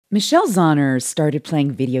Michelle Zauner started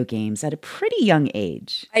playing video games at a pretty young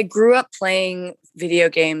age. I grew up playing video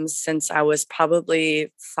games since I was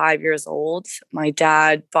probably 5 years old. My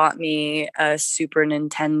dad bought me a Super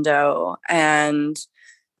Nintendo, and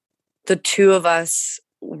the two of us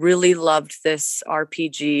really loved this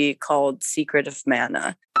RPG called Secret of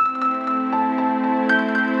Mana.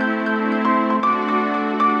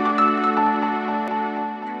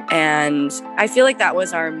 And I feel like that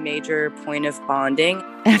was our major point of bonding.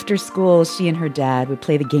 After school, she and her dad would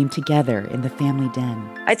play the game together in the family den.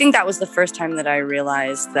 I think that was the first time that I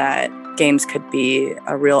realized that games could be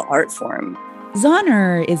a real art form.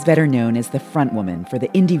 Zauner is better known as the frontwoman for the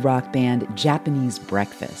indie rock band Japanese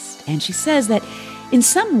Breakfast. And she says that in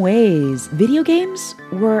some ways, video games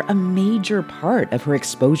were a major part of her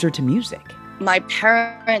exposure to music. My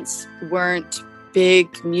parents weren't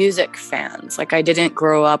big music fans. Like, I didn't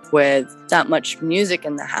grow up with that much music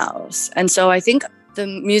in the house. And so I think the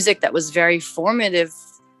music that was very formative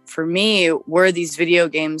for me were these video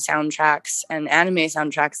game soundtracks and anime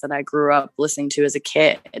soundtracks that I grew up listening to as a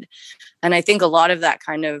kid. And I think a lot of that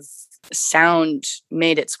kind of sound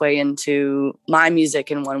made its way into my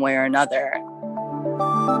music in one way or another.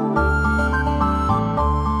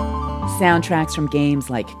 Soundtracks from games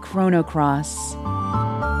like Chrono Cross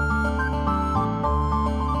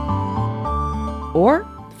or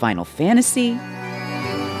Final Fantasy,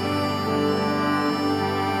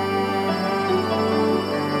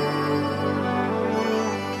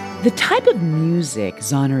 the type of music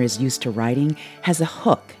Zauner is used to writing has a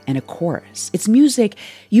hook and a chorus. It's music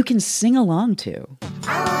you can sing along to.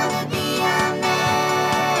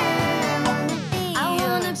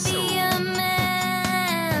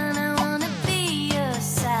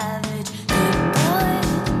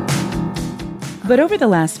 But over the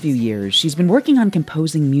last few years, she's been working on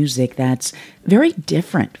composing music that's very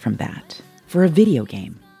different from that for a video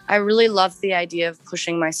game. I really love the idea of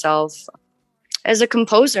pushing myself as a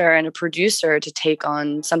composer and a producer to take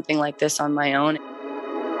on something like this on my own.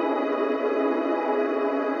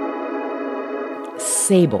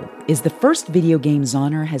 Sable is the first video game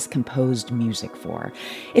Zauner has composed music for.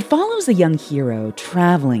 It follows a young hero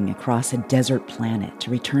traveling across a desert planet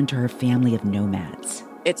to return to her family of nomads.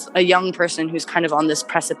 It's a young person who's kind of on this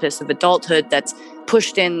precipice of adulthood that's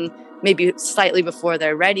pushed in maybe slightly before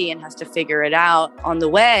they're ready and has to figure it out on the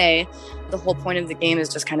way. The whole point of the game is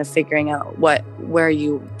just kind of figuring out where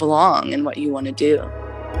you belong and what you want to do.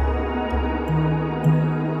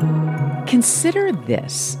 Consider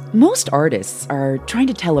this. Most artists are trying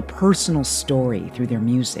to tell a personal story through their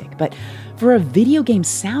music, but for a video game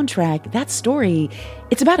soundtrack, that story,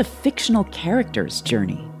 it's about a fictional character's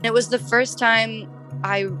journey. It was the first time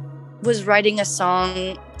I was writing a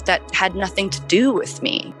song that had nothing to do with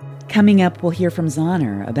me. Coming up, we'll hear from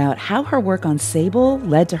Zauner about how her work on Sable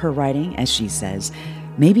led to her writing, as she says,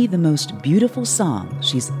 maybe the most beautiful song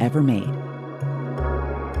she's ever made.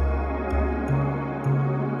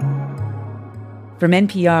 From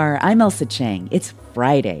NPR, I'm Elsa Chang. It's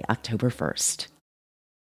Friday, October 1st.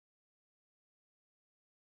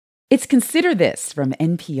 It's Consider This from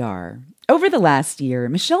NPR. Over the last year,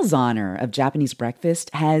 Michelle Zauner of Japanese Breakfast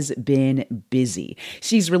has been busy.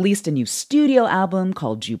 She's released a new studio album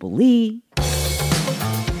called Jubilee.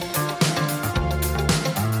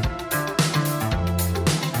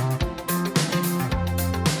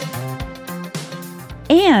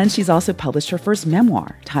 And she's also published her first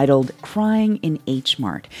memoir titled Crying in H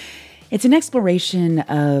Mart. It's an exploration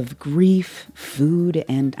of grief, food,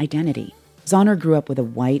 and identity. Zauner grew up with a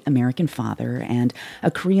white American father and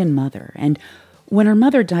a Korean mother. And when her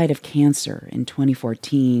mother died of cancer in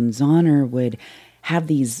 2014, Zauner would have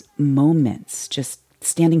these moments just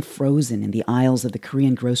standing frozen in the aisles of the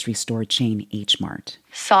Korean grocery store chain H Mart.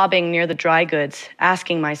 Sobbing near the dry goods,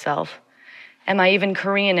 asking myself, am I even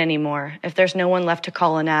Korean anymore if there's no one left to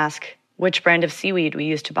call and ask which brand of seaweed we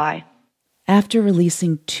used to buy? After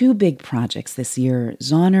releasing 2 big projects this year,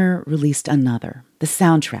 Zauner released another, the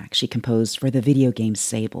soundtrack she composed for the video game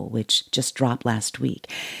Sable, which just dropped last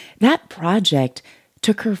week. That project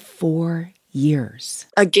took her 4 years.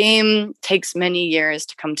 A game takes many years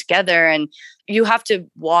to come together, and you have to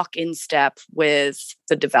walk in step with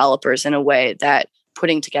the developers in a way that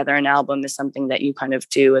putting together an album is something that you kind of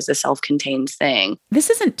do as a self-contained thing. This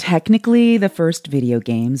isn't technically the first video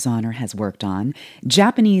game Zauner has worked on.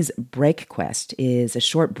 Japanese BreakQuest is a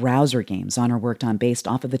short browser game Zauner worked on based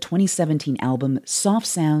off of the 2017 album Soft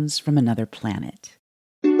Sounds from Another Planet.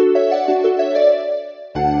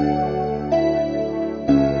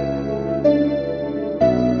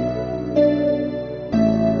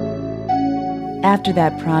 After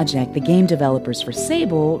that project, the game developers for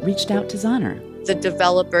Sable reached out to Zauner. The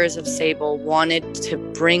developers of Sable wanted to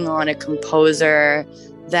bring on a composer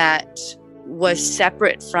that was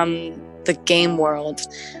separate from the game world,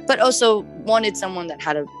 but also wanted someone that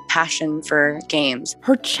had a passion for games.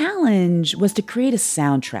 Her challenge was to create a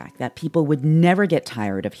soundtrack that people would never get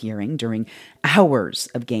tired of hearing during hours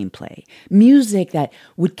of gameplay. Music that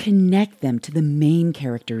would connect them to the main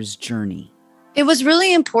character's journey. It was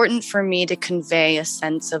really important for me to convey a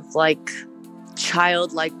sense of like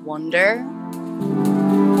childlike wonder.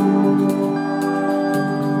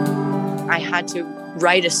 I had to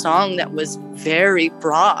write a song that was very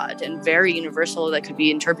broad and very universal, that could be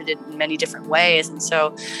interpreted in many different ways. And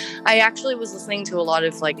so I actually was listening to a lot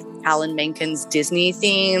of like Alan Menken's Disney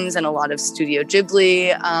themes and a lot of Studio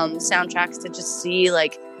Ghibli soundtracks to just see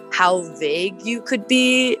like how vague you could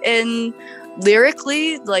be in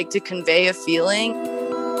lyrically, like to convey a feeling.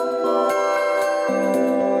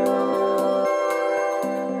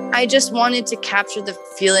 I just wanted to capture the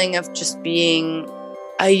feeling of just being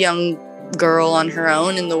a young girl on her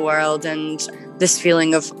own in the world, and this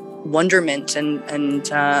feeling of wonderment and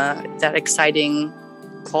that exciting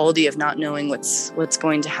quality of not knowing what's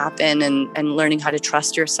going to happen, and learning how to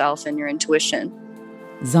trust yourself and your intuition.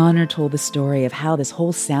 Zauner told the story of how this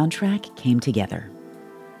whole soundtrack came together.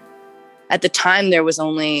 At the time, there was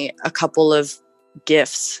only a couple of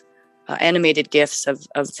GIFs, animated GIFs of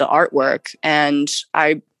the artwork, and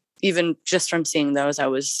I even just from seeing those, I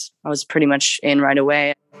was pretty much in right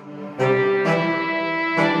away.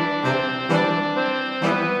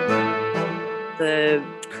 The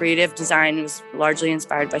creative design was largely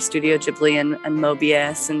inspired by Studio Ghibli and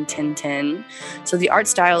Mobius and Tintin. So the art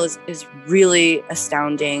style is really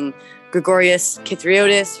astounding. Gregorius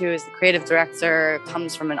Kythriodis, who is the creative director,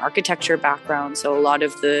 comes from an architecture background. So a lot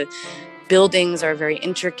of the buildings are very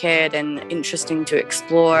intricate and interesting to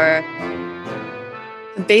explore.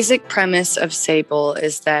 The basic premise of Sable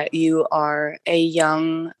is that you are a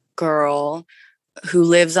young girl who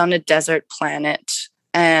lives on a desert planet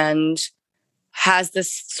and has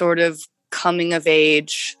this sort of coming of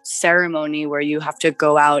age ceremony where you have to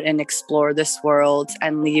go out and explore this world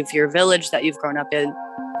and leave your village that you've grown up in.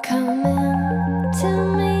 Come in to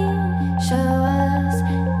me, show us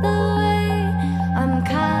the way. I'm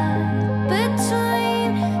caught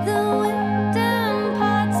between the wind and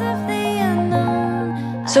parts of the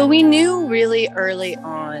unknown. So we knew really early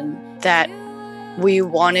on that we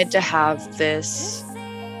wanted to have this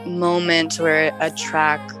moment where a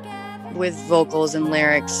track with vocals and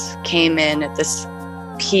lyrics came in at this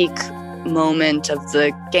peak moment of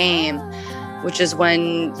the game, which is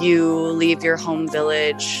when you leave your home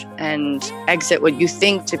village and exit what you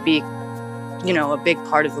think to be, you know, a big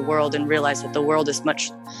part of the world, and realize that the world is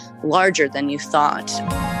much larger than you thought.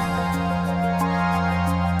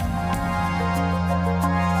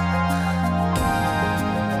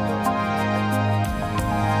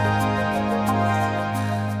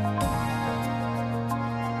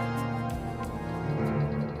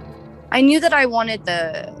 I knew that I wanted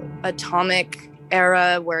the atomic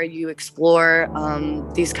era where you explore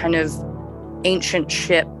these kind of ancient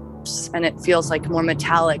ships, and it feels like more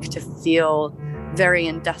metallic to feel very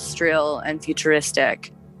industrial and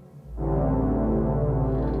futuristic.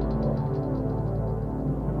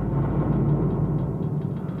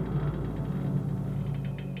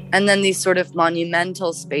 And then these sort of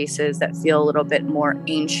monumental spaces that feel a little bit more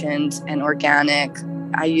ancient and organic.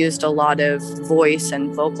 I used a lot of voice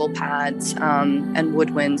and vocal pads and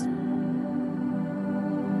woodwinds.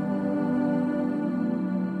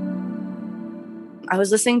 I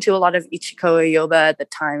was listening to a lot of Ichiko Ayoba at the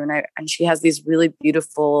time, and she has these really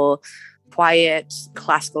beautiful, quiet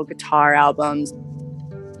classical guitar albums.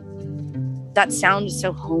 That sound is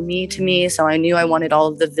so homey to me, so I knew I wanted all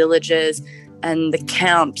of the villages and the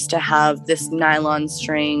camps to have this nylon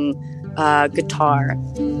string guitar.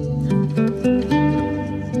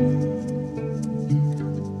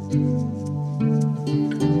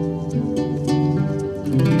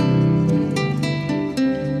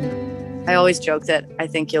 I always joke that I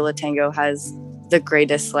think Yo La Tengo has the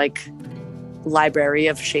greatest library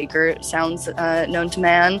of shaker sounds known to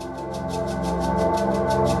man.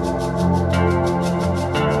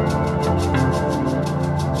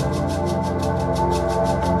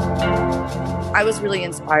 I was really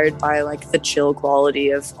inspired by the chill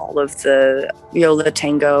quality of all of the Yo La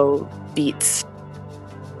Tengo beats.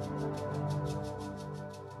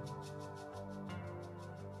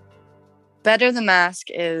 Better the Mask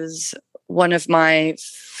is one of my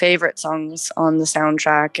favorite songs on the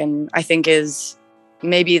soundtrack, and I think is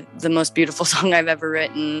maybe the most beautiful song I've ever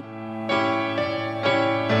written.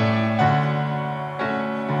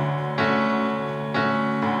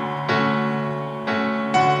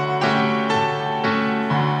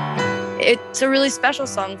 It's a really special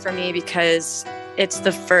song for me because it's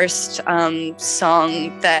the first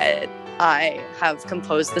song that I have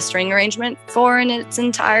composed the string arrangement for in its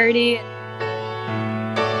entirety.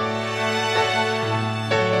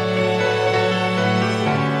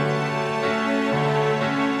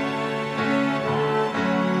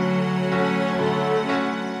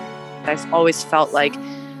 I've always felt like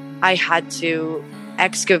I had to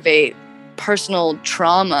excavate personal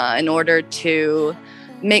trauma in order to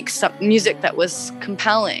make some music that was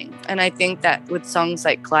compelling. And I think that with songs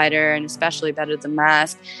like Glider and especially Better Than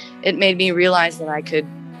Mask, it made me realize that I could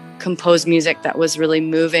compose music that was really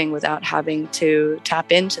moving without having to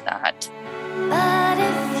tap into that. But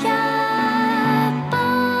if you're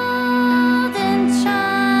bold and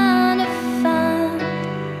trying to find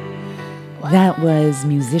That was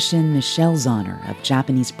musician Michelle Zauner of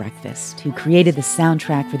Japanese Breakfast, who created the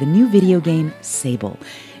soundtrack for the new video game Sable.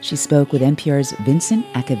 She spoke with NPR's Vincent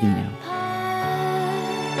Acavino.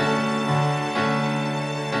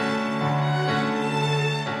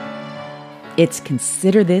 It's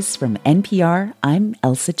Consider This from NPR. I'm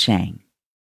Elsa Chang.